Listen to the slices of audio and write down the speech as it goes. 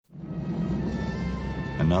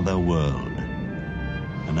Another world,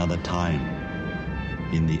 another time,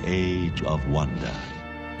 in the age of wonder.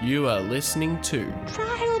 You are listening to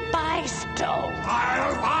Trial by Stone.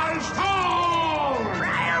 Trial by Stone!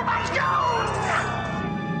 Trial by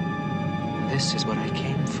Stone! This is what I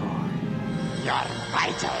came for. Your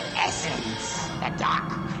vital essence, the Dark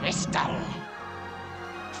Crystal.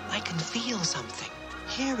 I can feel something.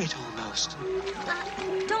 Hear it almost.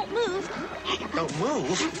 Don't move. Don't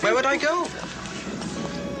move? Where would I go?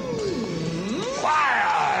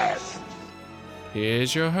 Quiet!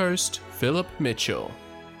 Here's your host, Philip Mitchell.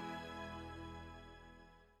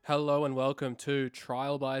 Hello and welcome to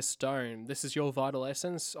Trial by Stone. This is your vital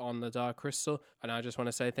essence on the Dark Crystal, and I just want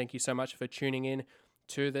to say thank you so much for tuning in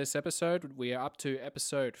to this episode. We are up to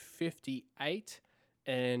episode 58,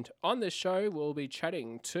 and on this show we'll be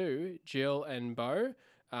chatting to Jill and Bo.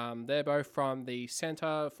 They're both from the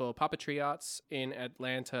Center for Puppetry Arts in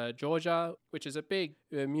Atlanta, Georgia, which is a big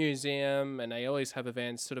museum, and they always have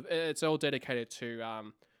events. It's all dedicated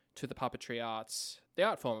to the puppetry arts, the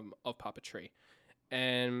art form of puppetry.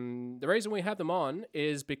 And the reason we have them on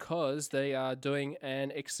is because they are doing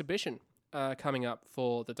an exhibition coming up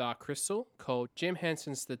for the Dark Crystal called Jim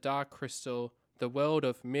Henson's The Dark Crystal: The World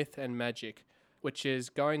of Myth and Magic, which is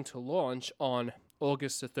going to launch on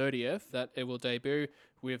August the 30th. That it will debut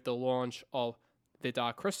with the launch of the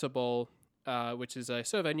Dark Crystal Ball, which is a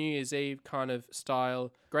sort of a New Year's Eve kind of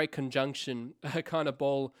style, Great Conjunction kind of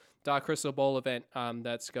ball, Dark Crystal Ball event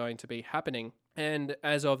that's going to be happening. And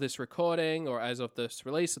as of this recording, or as of this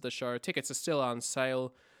release of the show, tickets are still on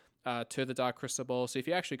sale to the Dark Crystal Ball. So if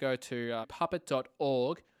you actually go to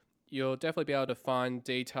puppet.org, you'll definitely be able to find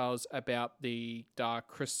details about the Dark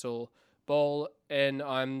Crystal Ball. And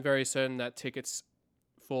I'm very certain that tickets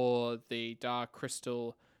for the Dark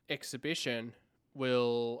Crystal exhibition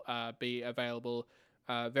will be available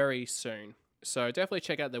very soon. So definitely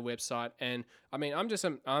check out their website. And I mean, I'm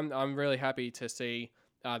really happy to see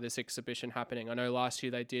this exhibition happening. I know last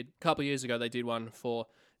year a couple of years ago, they did one for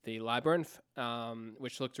the Labyrinth,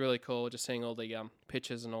 which looked really cool, just seeing all the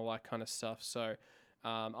pictures and all that kind of stuff. So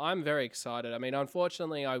I'm very excited. I mean,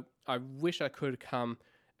 unfortunately, I wish I could come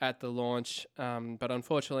at the launch, but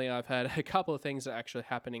unfortunately I've had a couple of things that are actually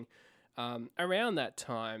happening around that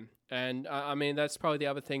time. And I mean, that's probably the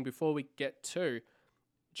other thing before we get to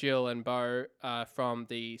Jill and Bo from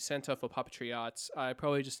the Center for Puppetry Arts. I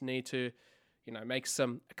probably just need to make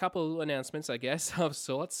a couple announcements, I guess, of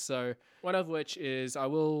sorts. So one of which is I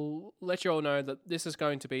will let you all know that this is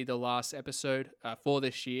going to be the last episode for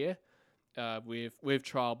this year with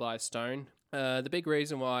Trial by Stone. The big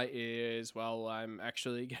reason why is, well, I'm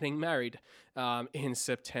actually getting married in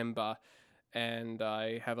September, and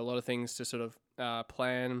I have a lot of things to sort of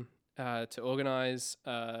plan to organize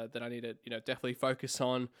that I need to definitely focus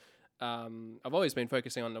on. I've always been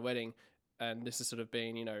focusing on the wedding, and this has sort of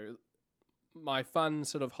been my fun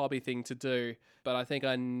sort of hobby thing to do, but I think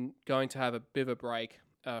I'm going to have a bit of a break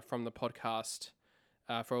from the podcast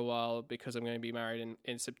for a while, because I'm going to be married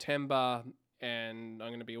in September, and I'm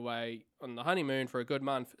going to be away on the honeymoon for a good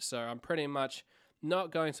month, so I'm pretty much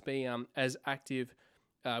not going to be as active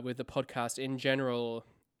with the podcast in general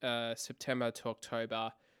September to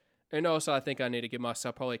October. And also I think I need to give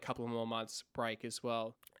myself probably a couple more months break as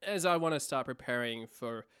well, as I want to start preparing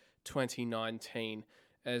for 2019.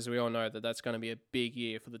 As we all know, that's going to be a big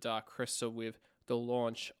year for the Dark Crystal with the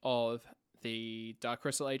launch of the Dark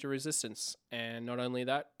Crystal Age of Resistance. And not only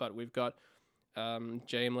that, but we've got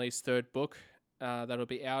J.M. Lee's third book that'll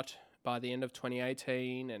be out by the end of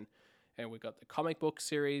 2018. And we've got the comic book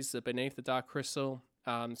series, the Beneath the Dark Crystal.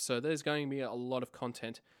 So there's going to be a lot of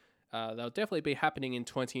content. That'll definitely be happening in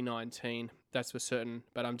 2019, that's for certain.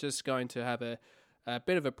 But I'm just going to have a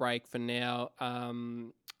bit of a break for now.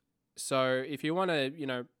 So if you want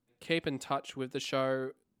to, keep in touch with the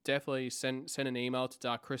show, definitely send an email to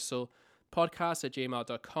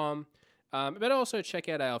darkcrystalpodcast@gmail.com. But also check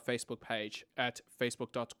out our Facebook page at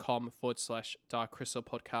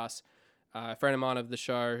facebook.com/darkcrystalpodcast. A friend of mine of the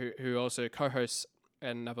show who also co-hosts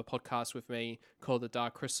another podcast with me called the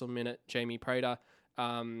Dark Crystal Minute, Jamie Prater,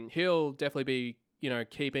 he'll definitely be,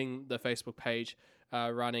 keeping the Facebook page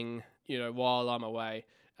running, while I'm away.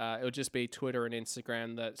 It'll just be Twitter and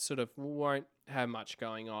Instagram that sort of won't have much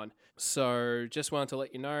going on. So just wanted to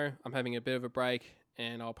let you know I'm having a bit of a break,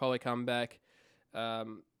 and I'll probably come back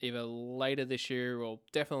either later this year or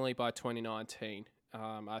definitely by 2019.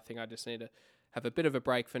 I think I just need to have a bit of a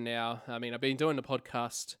break for now. I mean, I've been doing the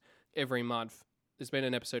podcast every month. There's been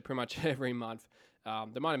an episode pretty much every month.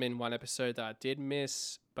 There might have been one episode that I did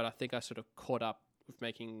miss, but I think I sort of caught up with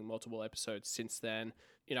making multiple episodes since then.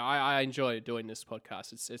 I enjoy doing this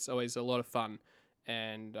podcast. It's always a lot of fun,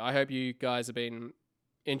 and I hope you guys have been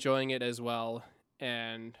enjoying it as well.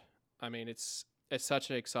 And I mean, it's such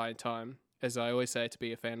an exciting time, as I always say, to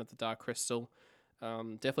be a fan of the Dark Crystal.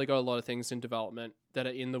 Definitely got a lot of things in development that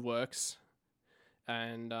are in the works,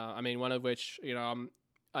 and I mean, one of which,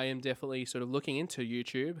 I am definitely sort of looking into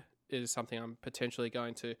YouTube. Is something I'm potentially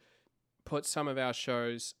going to put some of our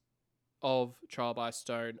shows of Trial by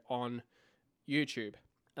Stone on YouTube,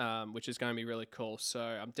 which is going to be really cool. So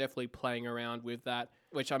I'm definitely playing around with that,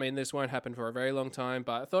 which, I mean, this won't happen for a very long time,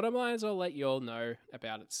 but I thought I might as well let you all know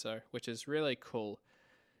about it, so which is really cool.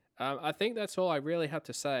 I think that's all I really have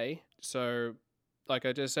to say. So, like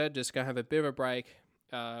I just said, just going to have a bit of a break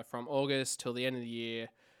from August till the end of the year,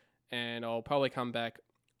 and I'll probably come back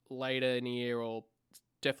later in the year, or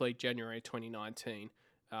definitely January 2019,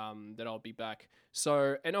 that I'll be back.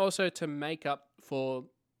 So, and also to make up for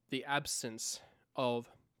the absence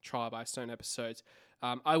of Trial by Stone episodes,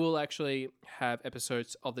 I will actually have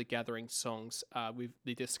episodes of the Gathering songs with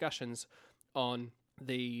the discussions on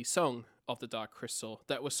the song of the Dark Crystal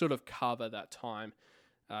that will sort of cover that time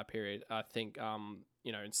period. I think,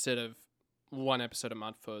 instead of one episode a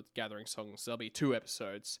month for Gathering songs, there'll be 2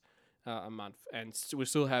 episodes a month, and we'll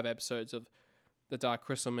still have episodes of the Dark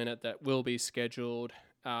Crystal Minute that will be scheduled.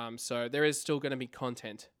 So there is still going to be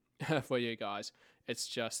content for you guys. It's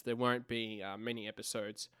just there won't be many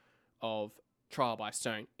episodes of Trial by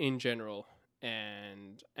Stone in general,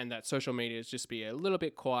 and that social media is just be a little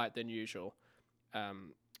bit quiet than usual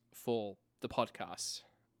for the podcast.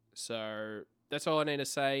 So that's all I need to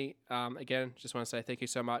say. Again, just want to say thank you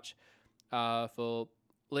so much for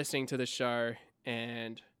listening to the show,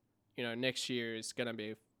 and next year is going to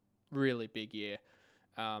be a really big year.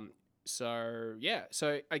 So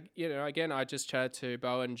again, I just chatted to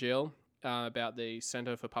Bo and Jill about the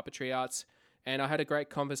Center for Puppetry Arts, and I had a great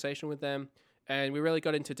conversation with them, and we really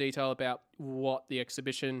got into detail about what the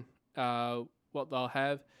exhibition, what they'll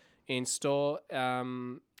have in store,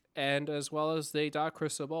 and as well as the Dark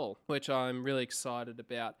Crystal Ball, which I'm really excited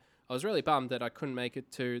about. I was really bummed that I couldn't make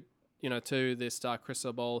it to this Dark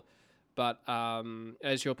Crystal Ball, but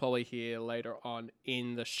as you'll probably hear later on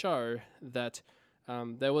in the show, that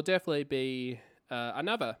there will definitely be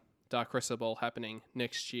another Dark Crystal Ball happening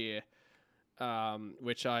next year,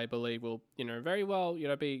 which I believe will, very well,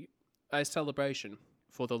 be a celebration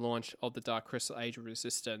for the launch of the Dark Crystal Age of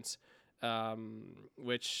Resistance,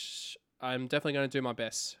 which I'm definitely going to do my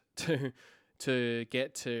best to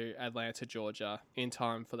get to Atlanta, Georgia in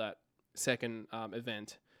time for that second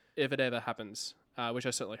event, if it ever happens, which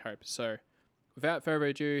I certainly hope. So without further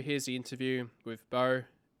ado, here's the interview with Bo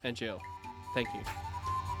and Jill. Thank you.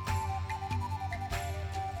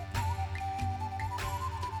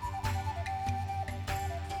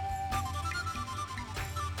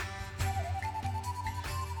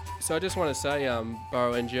 So I just want to say,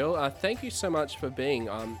 Bo and Jill, thank you so much for being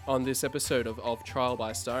on this episode of Trial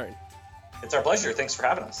by Stone. It's our pleasure. Thanks for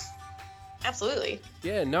having us. Absolutely.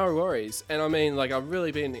 Yeah, no worries. And I mean, I've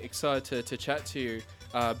really been excited to chat to you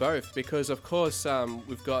both because, of course,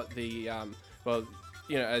 we've got the,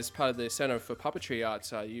 as part of the Center for Puppetry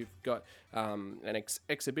Arts, you've got an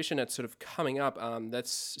exhibition that's sort of coming up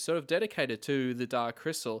that's sort of dedicated to the Dark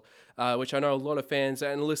Crystal, which I know a lot of fans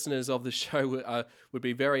and listeners of the show would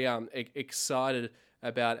be very excited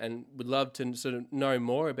about and would love to sort of know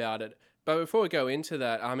more about it. But before we go into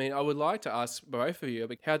that, I mean, I would like to ask both of you,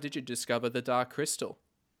 how did you discover the Dark Crystal?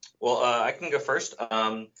 Well, I can go first.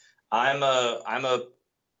 I'm a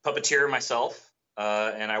puppeteer myself,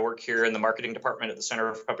 and I work here in the marketing department at the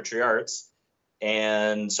Center for Puppetry Arts.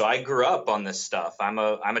 And so I grew up on this stuff. I'm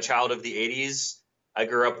a child of the 80s. I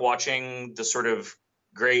grew up watching the sort of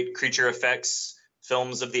great creature effects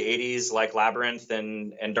films of the 80s like Labyrinth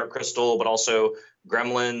and Dark Crystal, but also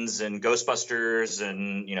Gremlins and Ghostbusters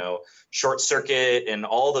and, Short Circuit, and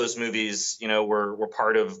all those movies, were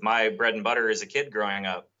part of my bread and butter as a kid growing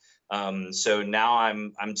up. So now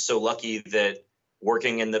I'm so lucky that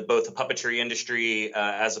working in both the puppetry industry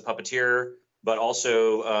as a puppeteer, but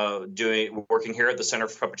also working here at the Center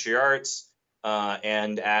for Puppetry Arts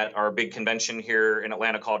and at our big convention here in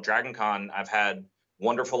Atlanta called DragonCon, I've had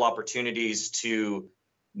wonderful opportunities to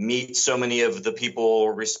meet so many of the people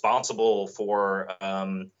responsible for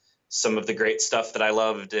some of the great stuff that I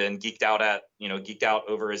loved and geeked out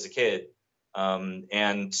over as a kid.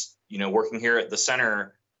 And working here at the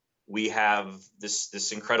center, we have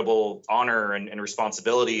this incredible honor and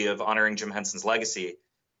responsibility of honoring Jim Henson's legacy.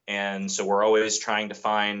 And so we're always trying to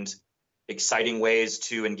find exciting ways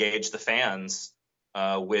to engage the fans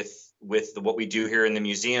with what we do here in the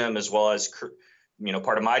museum, as well as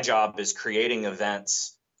part of my job is creating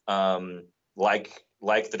events like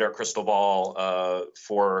like the Dark Crystal Ball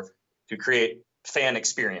to create fan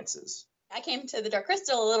experiences? I came to the Dark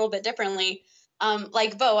Crystal a little bit differently.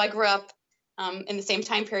 Like Bo, I grew up in the same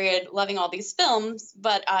time period loving all these films,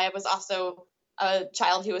 but I was also a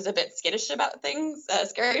child who was a bit skittish about things,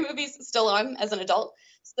 scary movies, still am as an adult.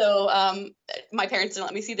 So my parents didn't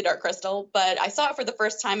let me see the Dark Crystal, but I saw it for the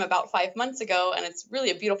first time about 5 months ago, and it's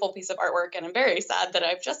really a beautiful piece of artwork, and I'm very sad that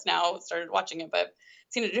I've just now started watching it, but I've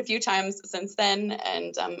seen it a few times since then,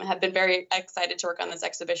 and have been very excited to work on this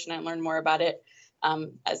exhibition and learn more about it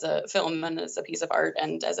as a film and as a piece of art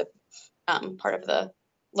and as a part of the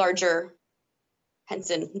larger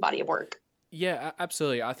Henson body of work. Yeah,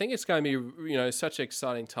 absolutely. I think it's going to be, such an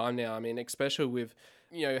exciting time now. I mean, especially with,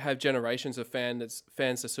 have generations of fans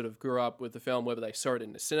that sort of grew up with the film, whether they saw it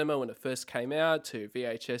in the cinema when it first came out, to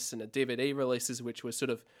VHS and the DVD releases, which was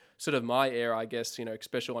sort of my era, I guess,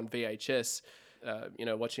 especially on VHS,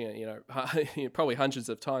 watching it, probably hundreds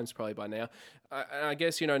of times probably by now. I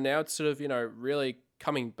guess, now it's sort of, really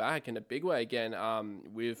coming back in a big way again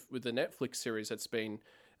with the Netflix series that's been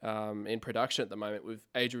in production at the moment with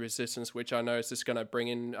Age of Resistance, which I know is just going to bring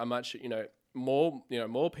in a much,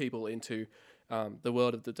 more people into the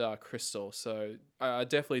world of the Dark Crystal. So I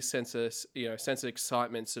definitely sense sense of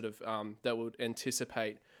excitement sort of that would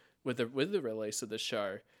anticipate with the release of the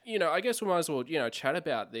show. I guess we might as well, chat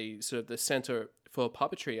about the sort of the Center for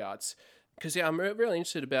Puppetry Arts, because I'm really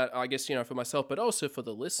interested about, I guess, for myself, but also for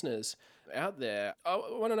the listeners out there. I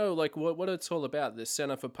want to know, like, what it's all about, the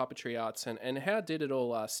Center for Puppetry Arts, and how did it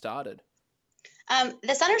all started?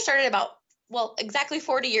 The center started exactly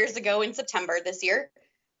 40 years ago in September this year.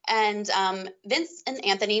 And Vince and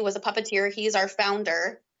Anthony was a puppeteer. He's our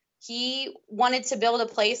founder. He wanted to build a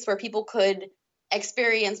place where people could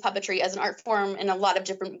experience puppetry as an art form in a lot of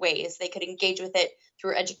different ways. They could engage with it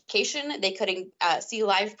through education. They could see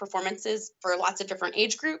live performances for lots of different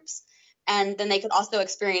age groups. And then they could also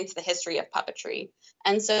experience the history of puppetry.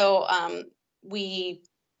 And so we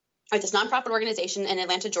are this nonprofit organization in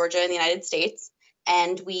Atlanta, Georgia, in the United States.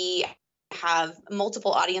 And we have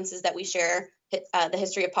multiple audiences that we share the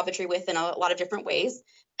history of puppetry with in a lot of different ways.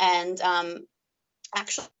 And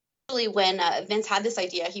actually, when Vince had this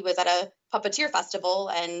idea, he was at a puppeteer festival,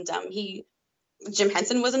 and Jim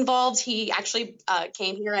Henson was involved. He actually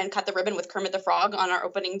came here and cut the ribbon with Kermit the Frog on our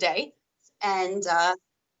opening day. And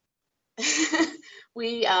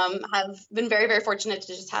we have been very, very fortunate to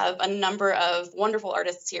just have a number of wonderful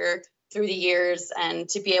artists here through the years, and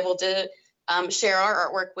to be able to share our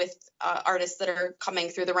artwork with artists that are coming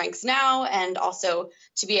through the ranks now, and also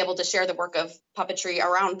to be able to share the work of puppetry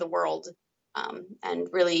around the world, and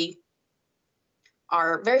really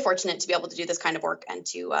are very fortunate to be able to do this kind of work and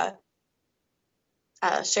to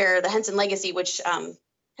share the Henson legacy, which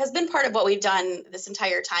has been part of what we've done this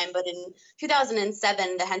entire time. But in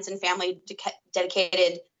 2007, the Henson family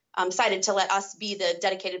decided to let us be the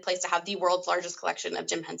dedicated place to have the world's largest collection of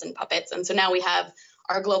Jim Henson puppets. And so now we have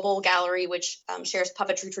our global gallery, which shares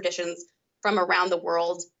puppetry traditions from around the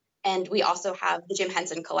world. And we also have the Jim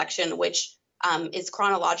Henson collection, which is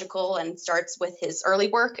chronological and starts with his early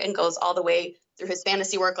work and goes all the way through his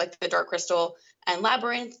fantasy work, like The Dark Crystal and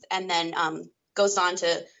Labyrinth, and then goes on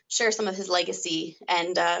to share some of his legacy.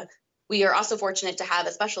 And we are also fortunate to have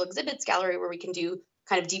a special exhibits gallery where we can do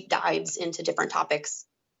kind of deep dives into different topics,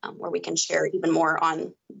 where we can share even more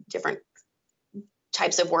on different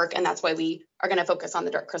types of work. And that's why we are going to focus on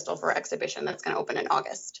the Dark Crystal for our exhibition that's going to open in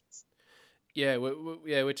August. Yeah,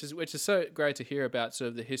 which is so great to hear about sort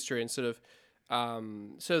of the history and sort of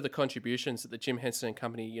the contributions that the Jim Henson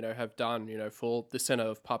Company, have done, for the Center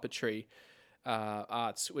of Puppetry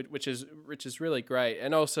Arts, which is really great.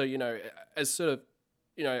 And also, as sort of,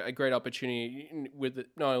 a great opportunity with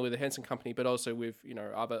not only with the Henson Company, but also with,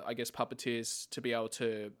 other, I guess, puppeteers to be able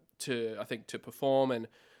to perform and,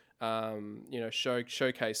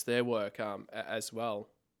 showcase their work as well.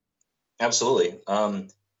 Absolutely.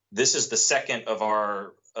 This is the second of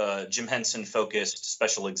our Jim Henson focused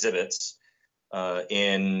special exhibits.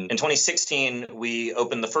 In 2016, we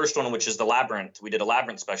opened the first one, which is the Labyrinth. We did a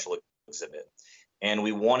Labyrinth special exhibit, and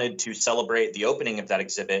we wanted to celebrate the opening of that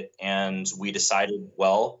exhibit. And we decided,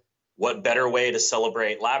 well, what better way to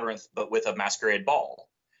celebrate Labyrinth but with a masquerade ball?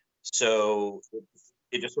 So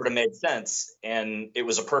it just sort of made sense. And it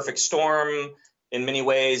was a perfect storm in many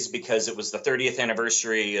ways, because it was the 30th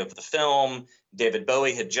anniversary of the film. David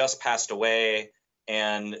Bowie had just passed away.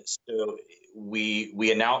 And so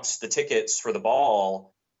we announced the tickets for the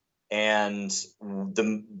ball, and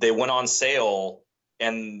they went on sale,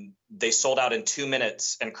 and they sold out in 2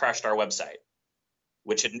 minutes and crashed our website,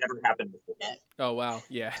 which had never happened before. Oh, wow.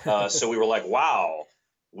 Yeah. So we were like, wow,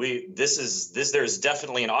 there's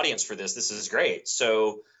definitely an audience for this. This is great.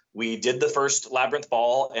 So we did the first Labyrinth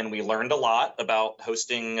Ball, and we learned a lot about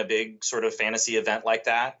hosting a big sort of fantasy event like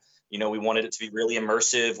that. You know, we wanted it to be really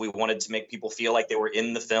immersive. We wanted to make people feel like they were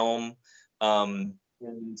in the film. And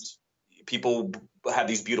people had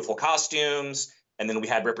these beautiful costumes. And then we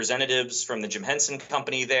had representatives from the Jim Henson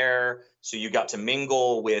Company there. So you got to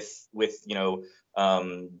mingle with you know,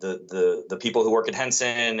 the people who work at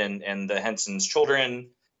Henson and the Henson's children.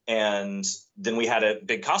 And then we had a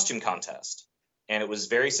big costume contest. And it was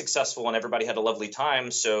very successful, and everybody had a lovely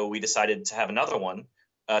time. So we decided to have another one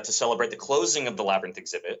to celebrate the closing of the Labyrinth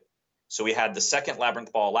exhibit. So we had the second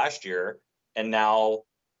Labyrinth Ball last year. And now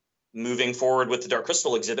moving forward with the Dark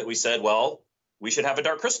Crystal exhibit, we said, well, we should have a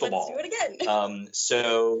Dark Crystal Ball. Let's do it again.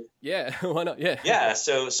 So yeah, why not? Yeah. Yeah.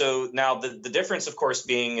 So now the difference, of course,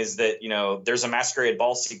 being is that, you know, there's a masquerade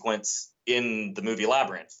ball sequence in the movie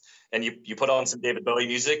Labyrinth, and you put on some David Bowie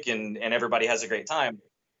music and everybody has a great time.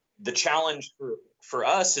 The challenge for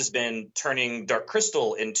us has been turning Dark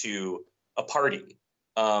Crystal into a party,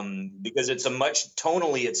 because it's a much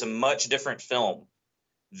different film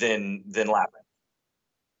than Labyrinth.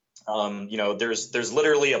 You know, there's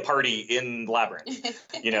literally a party in Labyrinth,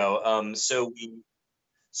 you know, so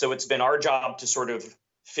it's been our job to sort of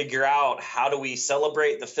figure out how do we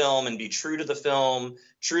celebrate the film and be true to the film,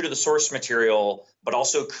 true to the source material, but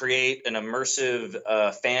also create an immersive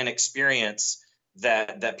fan experience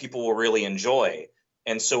that people will really enjoy.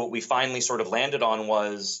 And so what we finally sort of landed on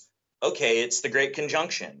was, okay, it's the Great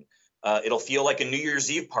Conjunction. It'll feel like a New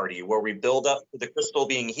Year's Eve party where we build up to the crystal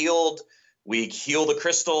being healed. We heal the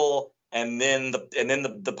crystal, and then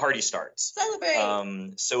the party starts.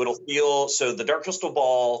 Celebrate. So the Dark Crystal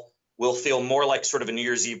Ball will feel more like sort of a New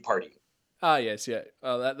Year's Eve party. Ah, yes, yeah.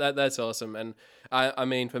 Oh, that's awesome. And I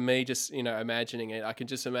mean, for me, just, you know, imagining it, I can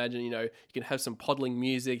just imagine, you know, you can have some podling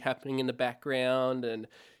music happening in the background, and,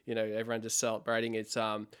 you know, everyone just celebrating. It's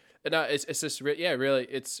no, it's just really,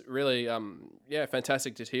 it's really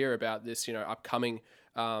fantastic to hear about this, you know, upcoming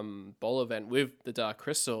bowl event with the Dark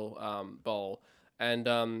Crystal Bowl. And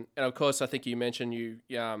of course, I think you mentioned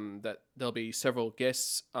that there'll be several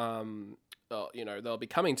guests. You know, they'll be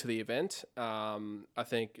coming to the event. I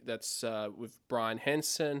think that's with Brian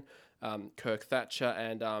Henson, Kirk Thatcher,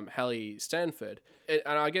 and Hallie Stanford. And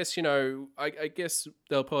I guess, you know, I guess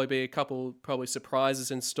there'll probably be a couple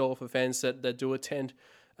surprises in store for fans that do attend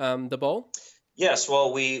the bowl. Yes,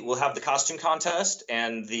 well, we will have the costume contest,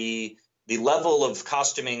 and the level of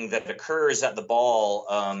costuming that occurs at the ball,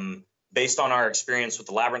 based on our experience with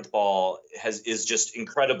the Labyrinth Ball, is just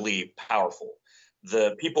incredibly powerful.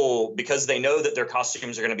 The people, because they know that their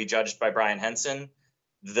costumes are going to be judged by Brian Henson,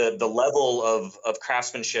 the level of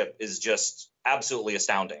craftsmanship is just absolutely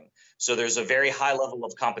astounding. So there's a very high level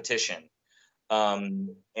of competition.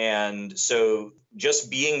 And so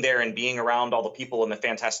just being there and being around all the people in the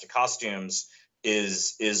fantastic costumes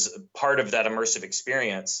is part of that immersive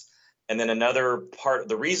experience. And then another part,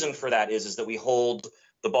 the reason for that is that we hold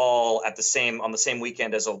the ball on the same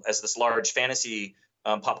weekend as this large fantasy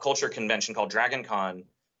pop culture convention called Dragon Con.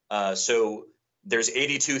 So there's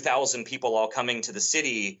 82,000 people all coming to the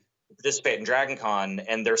city to participate in Dragon Con,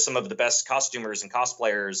 and they're some of the best costumers and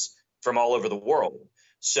cosplayers from all over the world.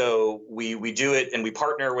 So we do it, and we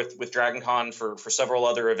partner with Dragon Con for several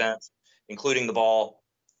other events, including the ball.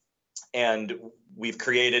 And we've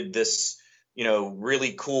created this, you know,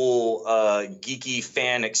 really cool geeky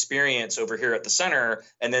fan experience over here at the center.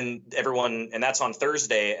 And then and that's on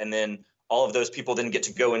Thursday. And then all of those people then get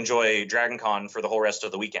to go enjoy Dragon Con for the whole rest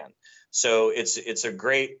of the weekend. So it's a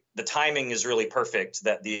great, the timing is really perfect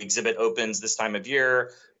that the exhibit opens this time of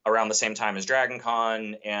year around the same time as Dragon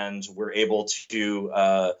Con. And we're able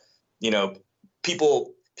to, you know,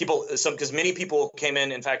 because many people came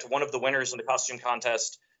in. In fact, one of the winners in the costume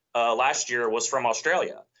contest last year was from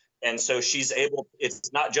Australia. And so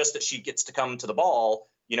it's not just that she gets to come to the ball.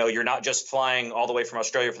 You know, you're not just flying all the way from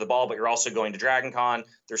Australia for the ball, but you're also going to Dragon Con.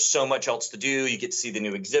 There's so much else to do. You get to see the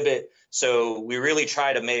new exhibit. So we really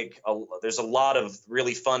try to there's a lot of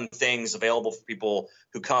really fun things available for people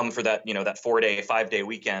who come for that, you know, that 5-day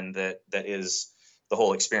weekend that is the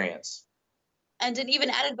whole experience. And an even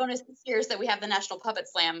added bonus this year is that we have the National Puppet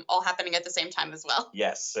Slam all happening at the same time as well.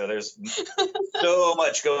 Yes. So there's so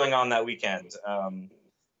much going on that weekend.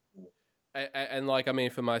 And like, I mean,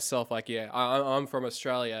 for myself, like, yeah, I'm from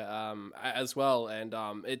Australia as well, and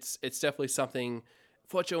it's definitely something.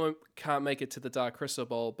 Fortunately, can't make it to the Dark Crystal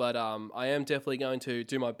Ball, but I am definitely going to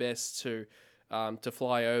do my best to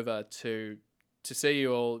fly over to see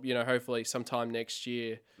you all. You know, hopefully sometime next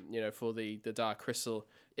year. You know, for the Dark Crystal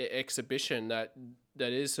exhibition that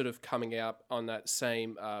is sort of coming out on that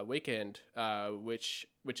same weekend, which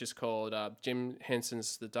is called Jim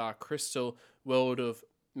Henson's The Dark Crystal: World of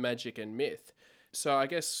Magic and Myth. So I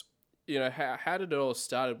guess, how did it all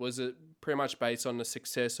start? Was it pretty much based on the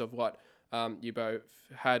success of what you both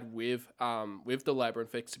had with the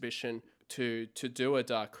Labyrinth exhibition to do a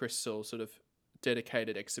Dark Crystal sort of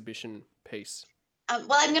dedicated exhibition piece?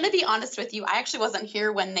 Well, I'm going to be honest with you. I actually wasn't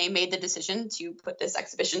here when they made the decision to put this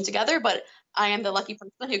exhibition together, but I am the lucky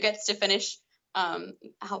person who gets to finish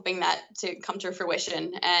helping that to come to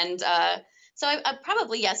fruition. And so I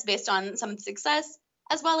probably, yes, based on some success,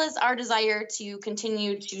 as well as our desire to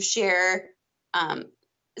continue to share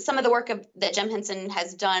some of the work that Jim Henson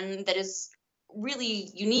has done that is really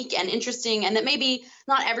unique and interesting and that maybe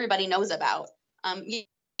not everybody knows about.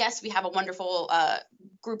 Yes, we have a wonderful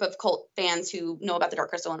group of cult fans who know about the Dark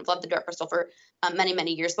Crystal and have loved the Dark Crystal for many,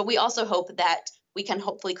 many years. But we also hope that we can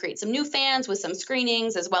hopefully create some new fans with some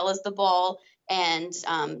screenings as well as the ball, and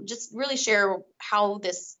just really share how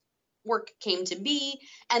this work came to be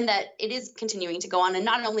and that it is continuing to go on. And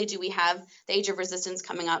not only do we have the Age of Resistance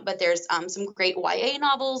coming up, but there's some great YA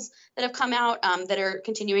novels that have come out that are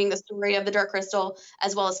continuing the story of the Dark Crystal,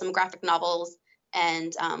 as well as some graphic novels.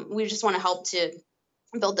 And we just want to help to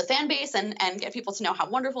build the fan base and get people to know how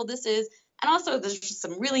wonderful this is. And also there's just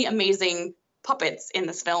some really amazing puppets in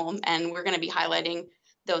this film, and we're going to be highlighting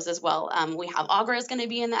those as well. We have Aughra is going to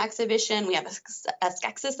be in the exhibition. We have a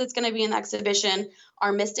Skeksis that's going to be in the exhibition.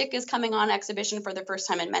 Our Mystic is coming on exhibition for the first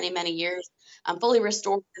time in many, many years. Fully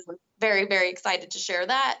restored. We're very, very excited to share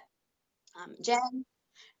that. Jen.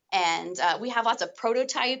 And we have lots of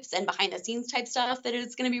prototypes and behind the scenes type stuff that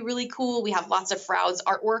is going to be really cool. We have lots of Froud's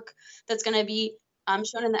artwork that's going to be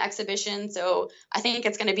shown in the exhibition. So I think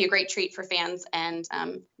it's going to be a great treat for fans and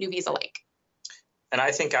newbies alike. And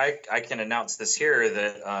I think I can announce this here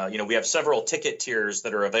that, we have several ticket tiers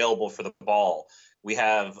that are available for the ball. We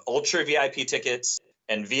have Ultra VIP tickets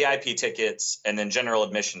and VIP tickets and then general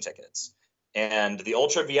admission tickets. And the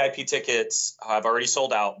Ultra VIP tickets have already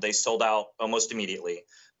sold out. They sold out almost immediately.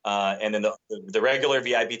 And then the regular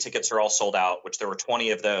VIP tickets are all sold out, which there were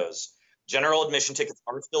 20 of those. General admission tickets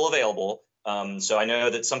are still available. So I know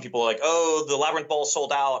that some people are like, oh, the Labyrinth Ball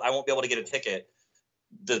sold out, I won't be able to get a ticket.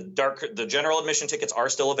 The general admission tickets are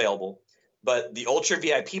still available, but the Ultra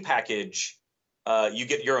VIP package, you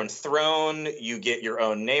get your own throne, you get your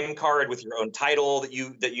own name card with your own title that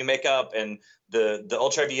you make up, and the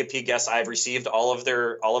Ultra VIP guests, I've received all of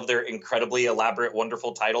their incredibly elaborate,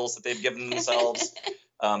 wonderful titles that they've given themselves.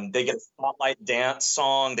 They get a spotlight dance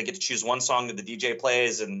song. They get to choose one song that the DJ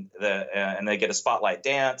plays, and they get a spotlight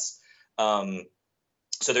dance.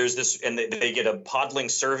 So there's this, and they get a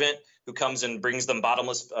podling servant who comes and brings them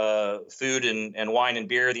bottomless food and wine and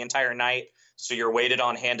beer the entire night. So you're waited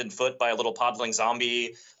on hand and foot by a little podling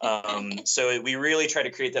zombie. So we really try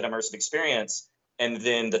to create that immersive experience. And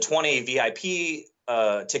then the 20 VIP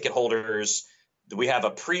ticket holders, we have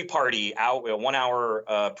a pre-party out, a 1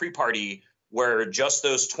 hour pre-party where just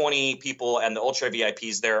those 20 people and the Ultra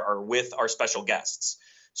VIPs there are with our special guests.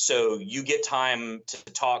 So you get time to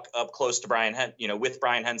talk up close to with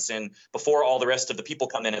Brian Henson before all the rest of the people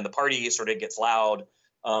come in and the party sort of gets loud.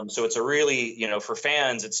 So it's a really, for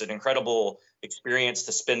fans, it's an incredible experience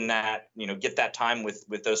to spend that, get that time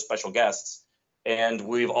with those special guests. And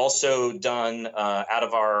we've also done out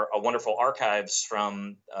of our wonderful archives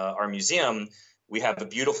from our museum, we have a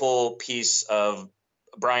beautiful piece of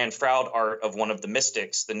Brian Froud art of one of the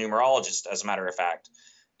mystics, the numerologist, as a matter of fact.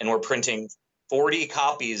 And we're printing 40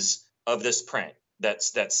 copies of this print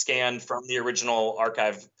that's scanned from the original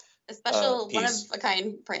archive. A special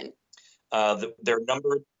one-of-a-kind print. They're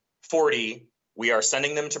numbered 40. We are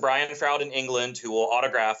sending them to Brian Froud in England, who will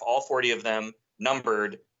autograph all 40 of them,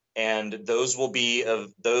 numbered, and those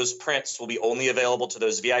prints will be only available to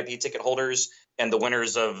those VIP ticket holders and the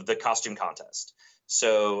winners of the costume contest.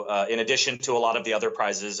 So in addition to a lot of the other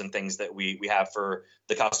prizes and things that we have for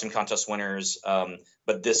the costume contest winners,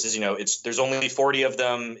 but this is, there's only 40 of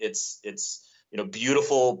them. It's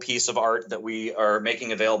beautiful piece of art that we are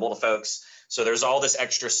making available to folks. So there's all this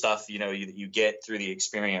extra stuff, you get through the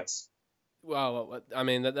experience. Wow, I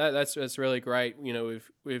mean that's really great.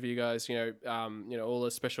 With you guys, all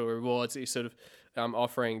the special rewards that you're sort of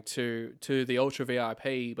offering to the Ultra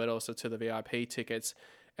VIP, but also to the VIP tickets.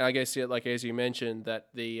 And I guess, like as you mentioned, that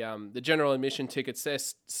the general admission tickets, they're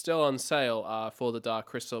still on sale for the Dark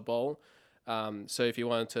Crystal Ball. So if you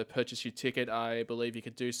wanted to purchase your ticket, I believe you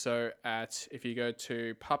could do so if you go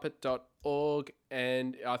to puppet.org,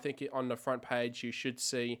 and I think on the front page you should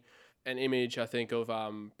see an image, I think, of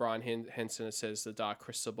Brian Henson. It says the Dark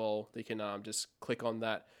Crystal Ball. You can just click on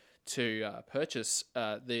that to purchase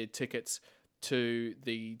the tickets to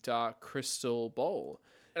the Dark Crystal Ball.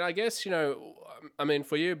 And I guess, I mean,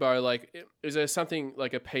 for you, Bo, like, is there something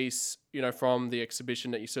like a piece, from the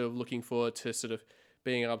exhibition that you're sort of looking forward to sort of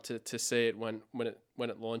being able to see it when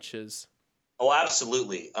it launches? Oh,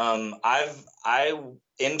 absolutely. I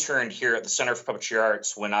interned here at the Center for Puppetry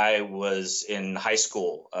Arts when I was in high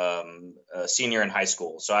school, a senior in high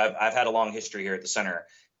school. So I've had a long history here at the center.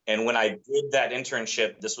 And when I did that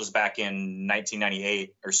internship, this was back in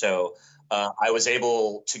 1998 or so, I was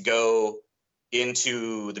able to go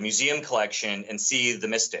into the museum collection and see the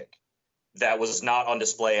Mystic that was not on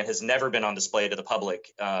display and has never been on display to the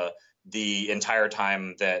public the entire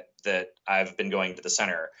time that I've been going to the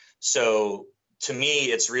center. So to me,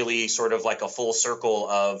 it's really sort of like a full circle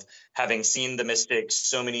of having seen the Mystic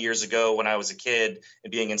so many years ago when I was a kid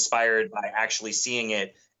and being inspired by actually seeing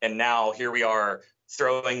it. And now here we are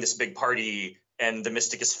throwing this big party, and the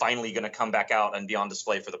Mystic is finally going to come back out and be on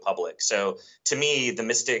display for the public. So to me, the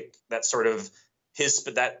Mystic, that's sort of his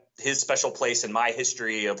special place in my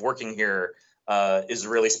history of working here is a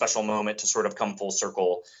really special moment to sort of come full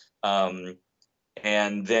circle. And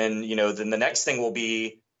then, then the next thing will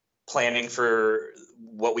be planning for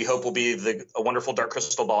what we hope will be a wonderful Dark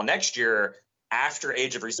Crystal Ball next year after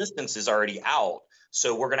Age of Resistance is already out.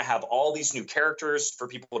 So we're going to have all these new characters for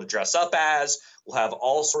people to dress up as. We'll have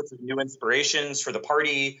all sorts of new inspirations for the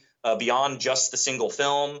party beyond just the single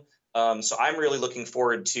film. So I'm really looking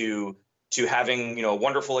forward to having, a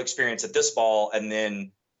wonderful experience at this ball and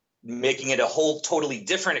then making it a whole totally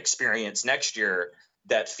different experience next year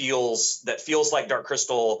that feels like Dark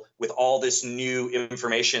Crystal with all this new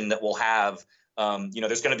information that we'll have.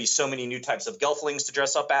 There's going to be so many new types of Gelflings to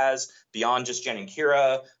dress up as beyond just Jen and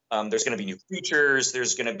Kira. There's going to be new creatures.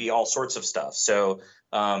 There's going to be all sorts of stuff. So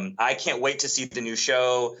I can't wait to see the new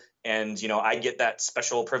show. And, I get that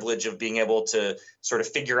special privilege of being able to sort of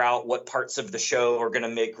figure out what parts of the show are going to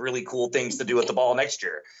make really cool things to do at the ball next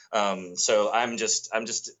year. So I'm just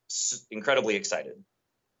incredibly excited.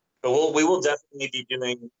 But we will definitely be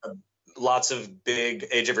doing lots of big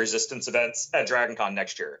Age of Resistance events at DragonCon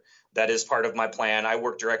next year. That is part of my plan. I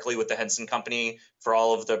work directly with the Henson Company for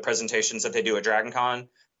all of the presentations that they do at DragonCon.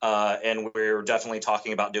 And we're definitely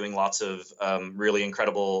talking about doing lots of really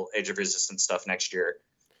incredible Age of Resistance stuff next year.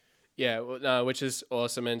 Yeah, no, which is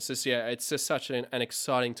awesome. And it's just such an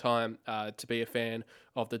exciting time to be a fan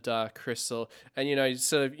of the Dark Crystal. And,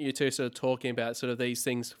 sort of you two sort of talking about sort of these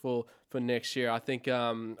things for next year. I think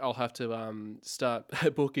I'll have to start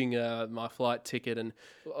booking my flight ticket, and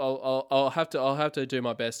I'll have to do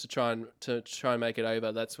my best to try and make it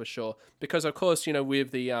over. That's for sure. Because of course,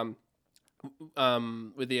 with the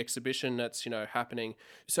exhibition that's happening.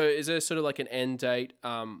 So is there sort of like an end date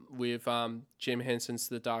with Jim Henson's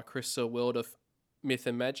The Dark Crystal World of Myth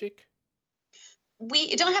and Magic?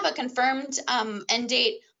 We don't have a confirmed end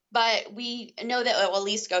date, but we know that it will at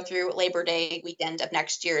least go through Labor Day weekend of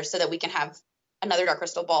next year so that we can have another Dark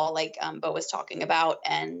Crystal Ball like Bo was talking about,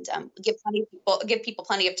 and give people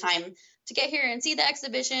plenty of time to get here and see the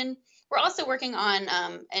exhibition. We're also working on,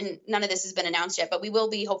 and none of this has been announced yet, but we will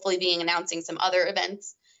be hopefully announcing some other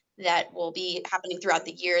events that will be happening throughout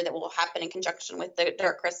the year that will happen in conjunction with the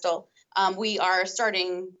Dark Crystal. We are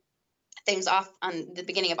starting things off on the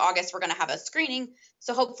beginning of August. We're going to have a screening.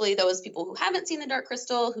 So hopefully those people who haven't seen the Dark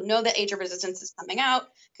Crystal, who know that Age of Resistance is coming out,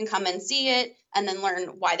 can come and see it and then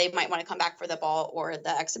learn why they might want to come back for the ball or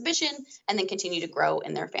the exhibition and then continue to grow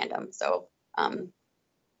in their fandom. So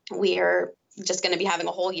we are just going to be having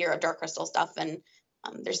a whole year of Dark Crystal stuff, and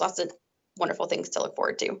there's lots of wonderful things to look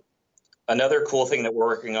forward to. Another cool thing that we're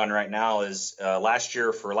working on right now is last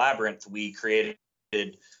year for Labyrinth, we created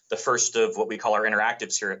the first of what we call our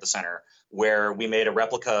interactives here at the center, where we made a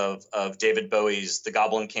replica of David Bowie's The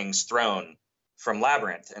Goblin King's throne from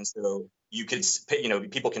Labyrinth. And so you could,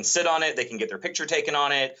 people can sit on it, they can get their picture taken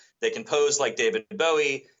on it, they can pose like David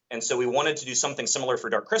Bowie. And so we wanted to do something similar for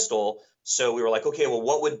Dark Crystal. So we were like, okay, well,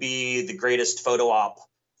 what would be the greatest photo op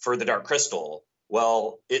for the Dark Crystal?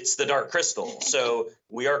 Well, it's the Dark Crystal. So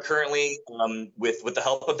we are currently, with the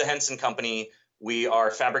help of the Henson Company, we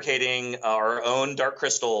are fabricating our own Dark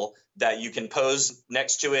Crystal that you can pose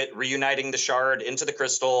next to it, reuniting the shard into the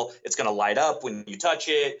crystal. It's going to light up when you touch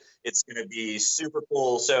it. It's going to be super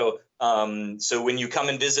cool. So, when you come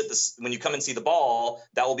and visit this, when you come and see the ball,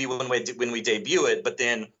 that will be when we debut it. But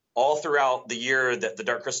then all throughout the year that the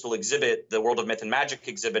Dark Crystal exhibit, the World of Myth and Magic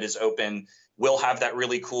exhibit is open, we'll have that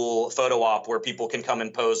really cool photo op where people can come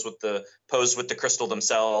and pose with the crystal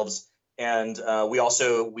themselves. And we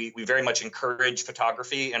also we very much encourage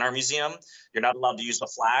photography in our museum. You're not allowed to use a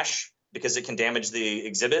flash because it can damage the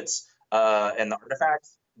exhibits and the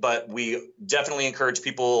artifacts. But we definitely encourage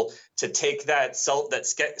people to take that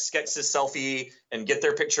Skeksis selfie and get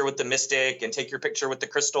their picture with the Mystic and take your picture with the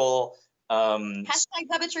crystal. Hashtag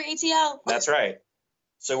puppetry ATL. That's right.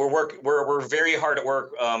 So we're very hard at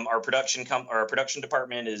work. Our production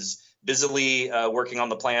department is busily working on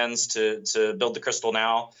the plans to build the crystal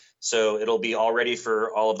now. So it'll be all ready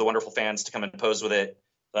for all of the wonderful fans to come and pose with it.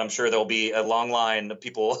 I'm sure there'll be a long line of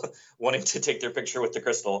people wanting to take their picture with the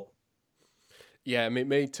crystal. Yeah,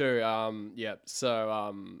 me too. Yeah.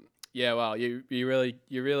 So, yeah. Well, you really,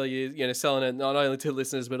 selling it not only to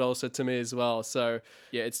listeners but also to me as well. So,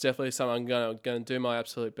 yeah, it's definitely something I'm gonna do my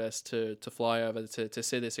absolute best to fly over to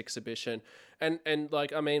see this exhibition. And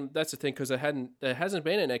like, I mean, that's the thing, because there hasn't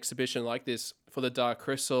been an exhibition like this for the Dark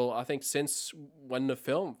Crystal, I think, since when the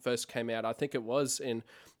film first came out. I think it was in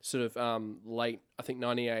sort of late, I think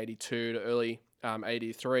 1982 to early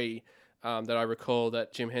 83. That I recall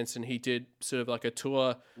that Jim Henson, he did sort of like a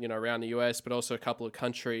tour, around the US, but also a couple of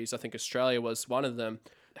countries. I think Australia was one of them.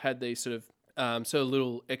 Had these sort of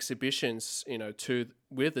little exhibitions,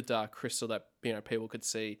 with the Dark Crystal that people could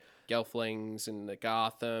see Gelflings and the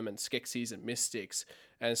Gartham and Skeksis and Mystics.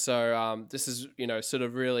 And so this is sort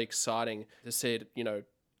of really exciting to see it,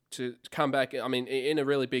 to come back. I mean, in a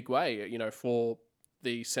really big way, for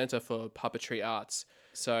the Centre for Puppetry Arts.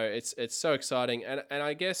 So it's so exciting, and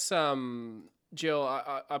I guess Jill,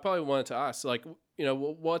 I probably wanted to ask, like,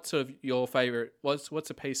 what's sort of your favorite? What's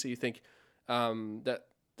a piece that you think that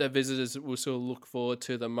visitors will sort of look forward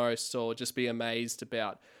to the most, or just be amazed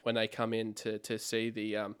about when they come in to see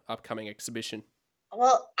the upcoming exhibition?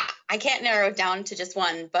 Well, I can't narrow it down to just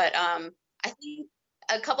one, but I think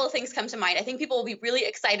a couple of things come to mind. I think people will be really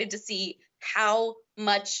excited to see how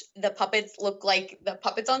much the puppets look like the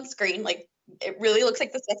puppets on screen. Like, it really looks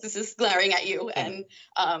like the Skeksis is glaring at you, and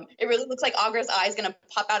it really looks like Aughra's eye is going to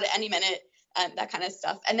pop out at any minute, and that kind of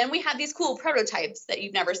stuff. And then we have these cool prototypes that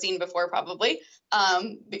you've never seen before, probably,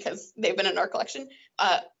 because they've been in our collection.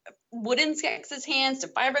 Wooden Skeksis hands to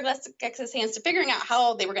fiberglass Skeksis hands to figuring out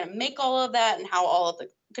how they were going to make all of that and how all of the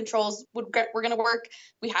controls were going to work.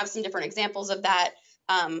 We have some different examples of that.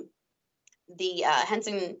 The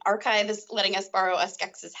Henson Archive is letting us borrow a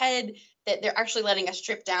Skeksis head that they're actually letting us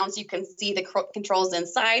strip down so you can see the controls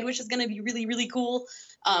inside, which is going to be really, really cool.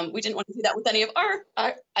 We didn't want to do that with any of our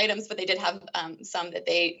items, but they did have some that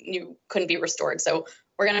they knew couldn't be restored. So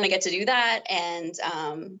we're going to get to do that. And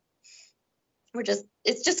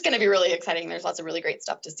it's just going to be really exciting. There's lots of really great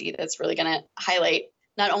stuff to see that's really going to highlight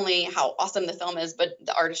not only how awesome the film is, but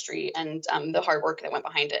the artistry and the hard work that went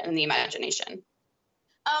behind it and the imagination.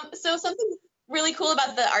 So something really cool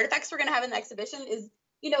about the artifacts we're going to have in the exhibition is,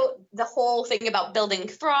 the whole thing about building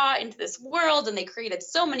Thra into this world, and they created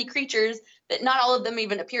so many creatures that not all of them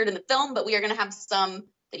even appeared in the film, but we are going to have some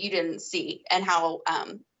that you didn't see, and how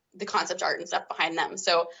the concept art and stuff behind them.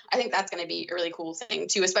 So I think that's going to be a really cool thing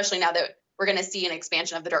too, especially now that we're going to see an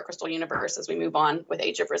expansion of the Dark Crystal universe as we move on with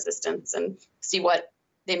Age of Resistance and see what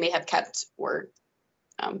they may have kept or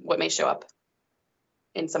what may show up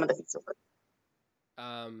in some of the future work.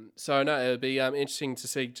 So no, it would be interesting to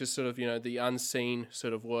see just sort of, the unseen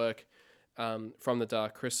sort of work from the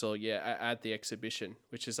Dark Crystal, at the exhibition,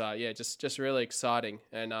 which is just really exciting,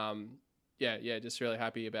 and just really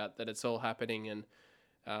happy about that it's all happening, and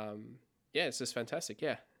it's just fantastic,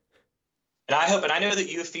 And I know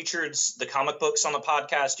that you have featured the comic books on the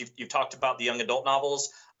podcast. You've talked about the young adult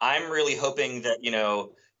novels. I'm really hoping that,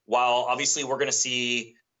 while obviously we're going to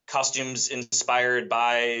see costumes inspired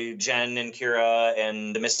by Jen and Kira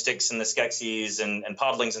and the Mystics and the Skeksis and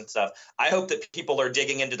Podlings and stuff, I hope that people are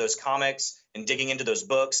digging into those comics and digging into those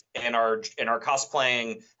books and are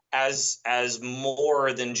cosplaying as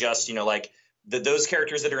more than just, those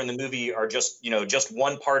characters that are in the movie are just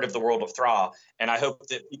one part of the world of Thra. And I hope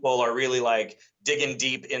that people are really like digging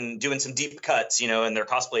deep and doing some deep cuts, in their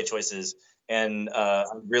cosplay choices. And I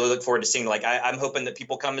really look forward to seeing, I'm hoping that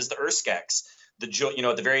people come as the Urskeks. At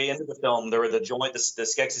the very end of the film, there were the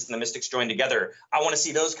Skeksis and the Mystics joined together. I want to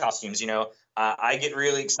see those costumes. I get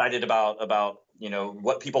really excited about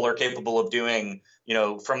what people are capable of doing,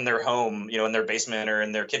 from their home, in their basement or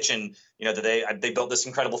in their kitchen. That they built this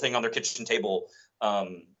incredible thing on their kitchen table.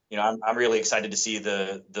 I'm really excited to see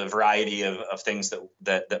the variety of things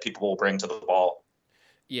that people will bring to the ball.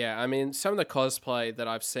 Yeah, I mean, some of the cosplay that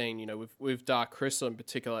I've seen, with Dark Crystal in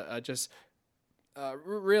particular, are just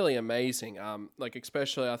really amazing.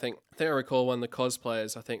 Especially, I think I recall one of the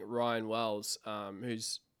cosplayers, I think Ryan Wells,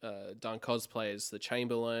 who's done cosplay as the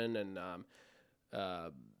Chamberlain and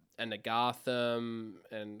and Nagatham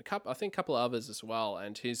and I think a couple of others as well.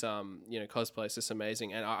 And his cosplay is just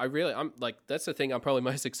amazing. And I'm like, that's the thing I'm probably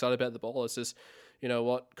most excited about the ball is just,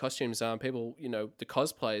 what costumes people, the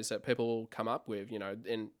cosplays that people will come up with,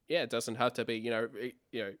 and yeah, it doesn't have to be,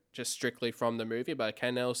 just strictly from the movie, but it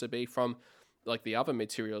can also be from like the other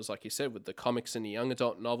materials, like you said, with the comics and the young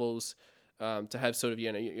adult novels, to have sort of,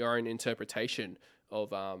 your own interpretation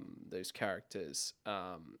of those characters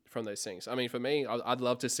from those things. I mean, for me, I'd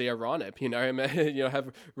love to see a Ronep,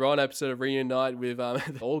 have Ronep sort of reunite with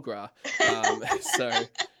Olgra. So,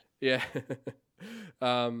 yeah.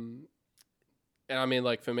 And I mean,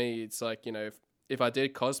 like, for me, it's like, if I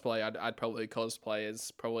did cosplay, I'd probably cosplay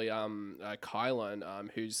as probably Kylan,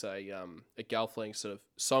 who's a Gelfling sort of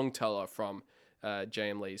song teller from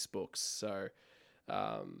J.M. Lee's books. So,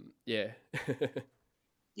 yeah.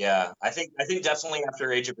 Yeah, I think definitely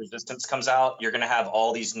after Age of Resistance comes out, you're going to have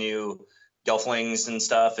all these new Gelflings and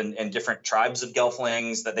stuff and different tribes of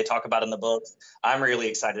Gelflings that they talk about in the books. I'm really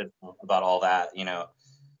excited about all that,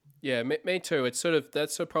 Yeah, me too. It's sort of,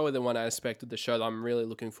 that's probably the one aspect of the show that I'm really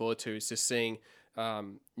looking forward to, is just seeing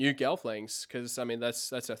new Gelflings, because I mean that's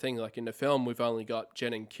the thing. Like in the film, we've only got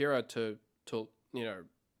Jen and Kira to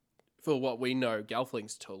for what we know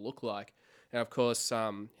Gelflings to look like, and of course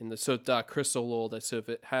in the sort of Dark Crystal lore, they sort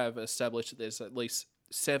of have established that there's at least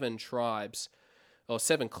 7 tribes or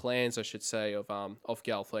 7 clans, I should say, of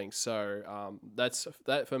Gelflings. So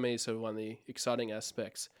that for me is sort of one of the exciting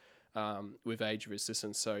aspects with Age of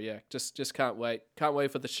Resistance. So yeah, just can't wait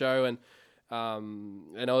for the show,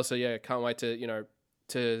 and also can't wait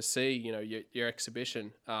to see your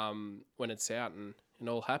exhibition when it's out and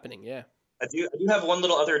all happening. Yeah, I do have one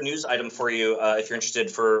little other news item for you if you're interested,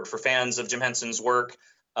 for fans of Jim Henson's work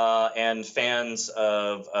and fans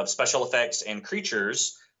of special effects and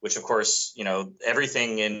creatures, which of course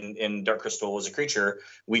everything in Dark Crystal is a creature.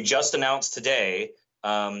 We just announced today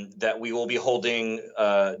that we will be holding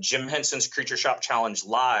Jim Henson's Creature Shop Challenge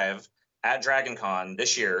live at DragonCon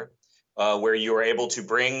this year, where you are able to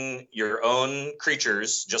bring your own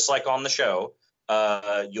creatures, just like on the show.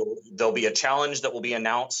 There'll be a challenge that will be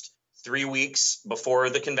announced 3 weeks before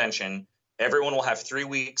the convention. Everyone will have 3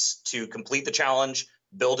 weeks to complete the challenge,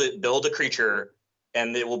 build a creature,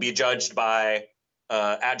 and it will be judged by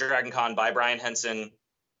at DragonCon by Brian Henson,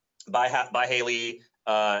 by Haley,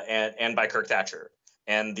 and by Kirk Thatcher.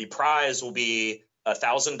 And the prize will be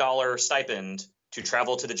 $1,000 stipend to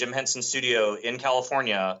travel to the Jim Henson studio in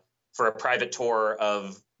California for a private tour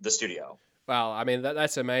of the studio. Wow, I mean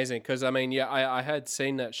that's amazing, because I mean I had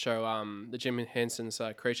seen that show, the Jim Henson's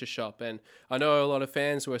Creature Shop, and I know a lot of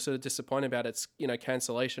fans were sort of disappointed about its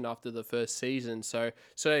cancellation after the first season. So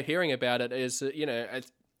hearing about it is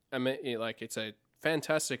it's a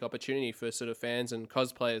fantastic opportunity for sort of fans and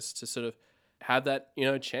cosplayers to sort of have that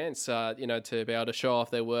chance to be able to show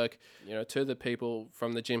off their work to the people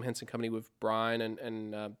from the Jim Henson Company, with Brian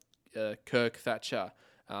and Kirk Thatcher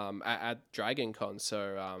at DragonCon.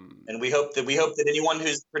 So and we hope that anyone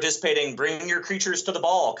who's participating, bring your creatures to the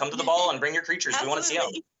ball. Come to the ball and bring your creatures. We want to see them.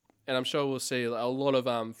 And I'm sure we'll see a lot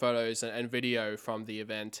of photos and video from the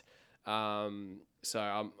event.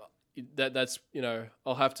 So that's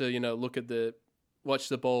I'll have to watch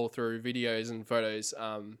the ball through videos and photos.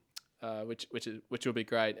 Which will be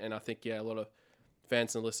great, and I think a lot of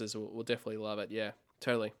fans and listeners will definitely love it. Yeah,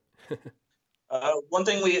 totally. One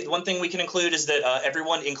thing we can include is that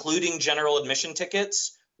everyone, including general admission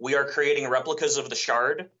tickets, we are creating replicas of the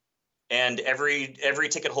Shard, and every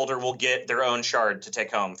ticket holder will get their own Shard to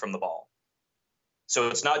take home from the ball. So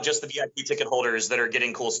it's not just the VIP ticket holders that are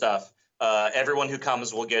getting cool stuff. Everyone who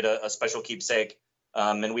comes will get a special keepsake.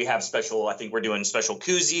 And we have I think we're doing special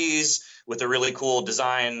koozies with a really cool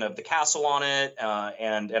design of the castle on it,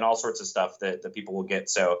 and all sorts of stuff that people will get.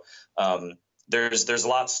 So there's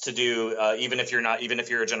lots to do. Even if you're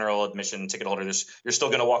a general admission ticket holder, you're still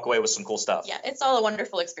going to walk away with some cool stuff. Yeah, it's all a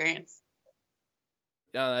wonderful experience.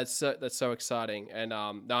 Yeah, that's so exciting, and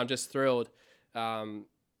I'm just thrilled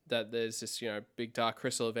that there's this big Dark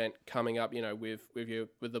Crystal event coming up. With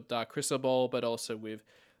the Dark Crystal Ball, but also with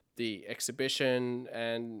the exhibition,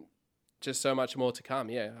 and just so much more to come.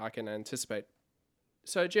 Yeah, I can anticipate.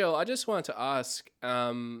 So Jill, I just wanted to ask,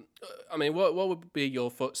 I mean, what would be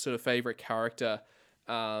your sort of favorite character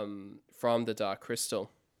from the Dark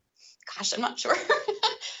Crystal? Gosh, I'm not sure.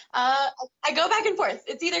 I go back and forth.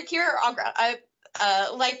 It's either Kira or Aughra. I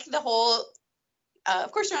like the whole,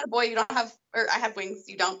 of course you're not a boy, you don't have, or I have wings,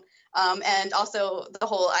 you don't. And also the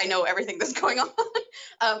whole, I know everything that's going on.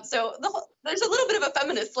 So there's a little bit of a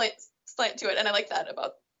feminist slant to it, and I like that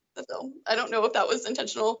about the film. I don't know if that was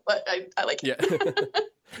intentional, but I like it. Yeah.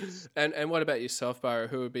 And what about yourself, Barrow?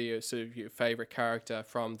 Who would be your favorite character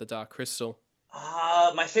from The Dark Crystal?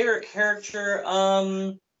 My favorite character,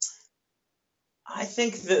 I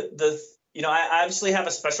think I obviously have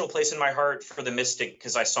a special place in my heart for the Mystic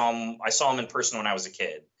because I saw him in person when I was a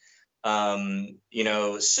kid. So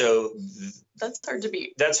that's hard to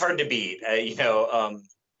beat. That's hard to beat,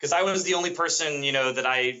 because I was the only person, that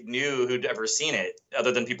I knew who'd ever seen it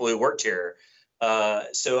other than people who worked here.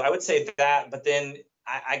 So I would say that, but then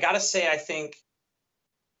I gotta say, I think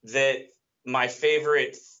that my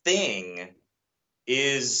favorite thing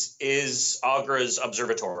is Agra's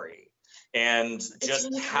observatory, and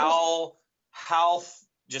just how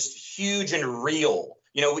just huge and real.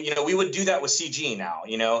 We would do that with CG now,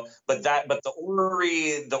 but the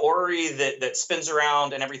orrery that spins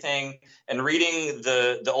around and everything, and reading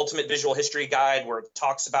the Ultimate Visual History Guide where it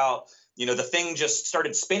talks about, the thing just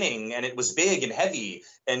started spinning and it was big and heavy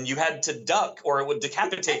and you had to duck or it would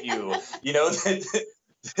decapitate you,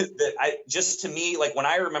 to me, like when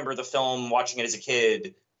I remember the film, watching it as a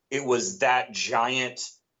kid, it was that giant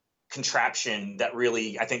contraption that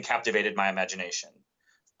really, I think, captivated my imagination.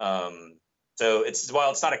 So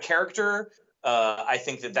while it's not a character, I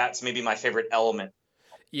think that's maybe my favorite element.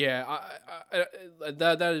 Yeah,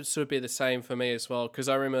 that would sort of be the same for me as well, because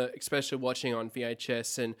I remember especially watching on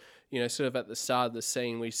VHS and, sort of at the start of the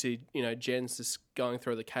scene, we see, Jens just going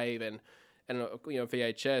through the cave and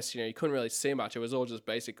VHS, you couldn't really see much. It was all just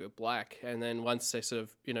basically black. And then once they sort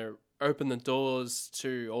of, open the doors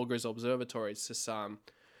to Agra's observatory, it's just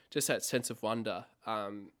that sense of wonder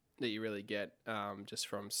that you really get just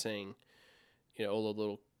from seeing, all the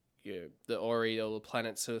little, the Ori, all the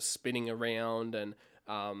planets sort of spinning around, and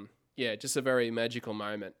just a very magical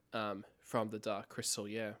moment from The Dark Crystal.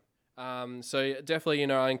 Yeah. So definitely,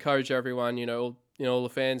 I encourage everyone, all the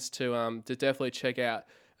fans to definitely check out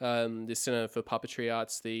the Center for Puppetry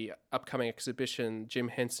Arts, the upcoming exhibition, Jim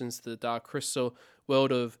Henson's The Dark Crystal,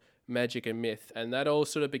 World of Magic and Myth. And that all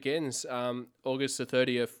sort of begins August the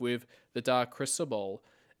 30th with the Dark Crystal Ball.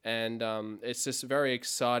 And it's just very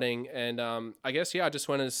exciting. And I guess, I just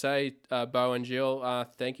wanted to say, Bo and Jill,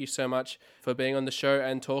 thank you so much for being on the show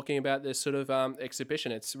and talking about this sort of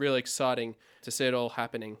exhibition. It's really exciting to see it all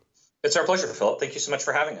happening. It's our pleasure, Philip. Thank you so much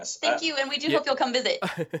for having us. Thank you, and we do hope you'll come visit.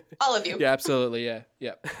 All of you. Yeah, absolutely,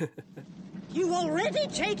 yeah. You've already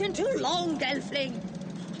taken too long, Gelfling.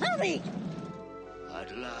 Hurry!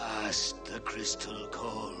 At last, the crystal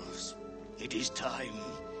calls. It is time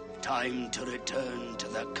to return to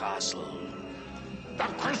the castle. The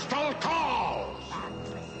crystal calls!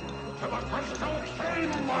 To the crystal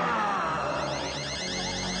chamber!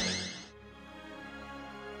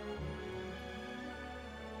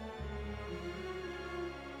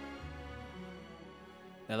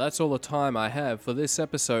 Now that's all the time I have for this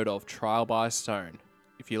episode of Trial by Stone.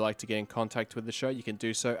 If you'd like to get in contact with the show, you can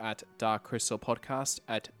do so at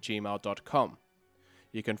darkcrystalpodcast@gmail.com.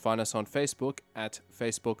 You can find us on Facebook at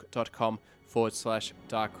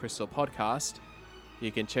facebook.com/darkcrystalpodcast.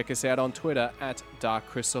 You can check us out on Twitter at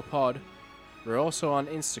darkcrystalpod. We're also on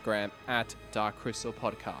Instagram at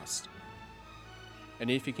darkcrystalpodcast. And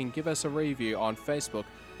if you can give us a review on Facebook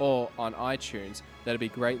or on iTunes, that'd be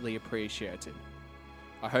greatly appreciated.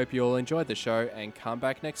 I hope you all enjoyed the show and come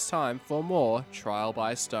back next time for more Trial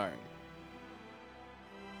by Stone.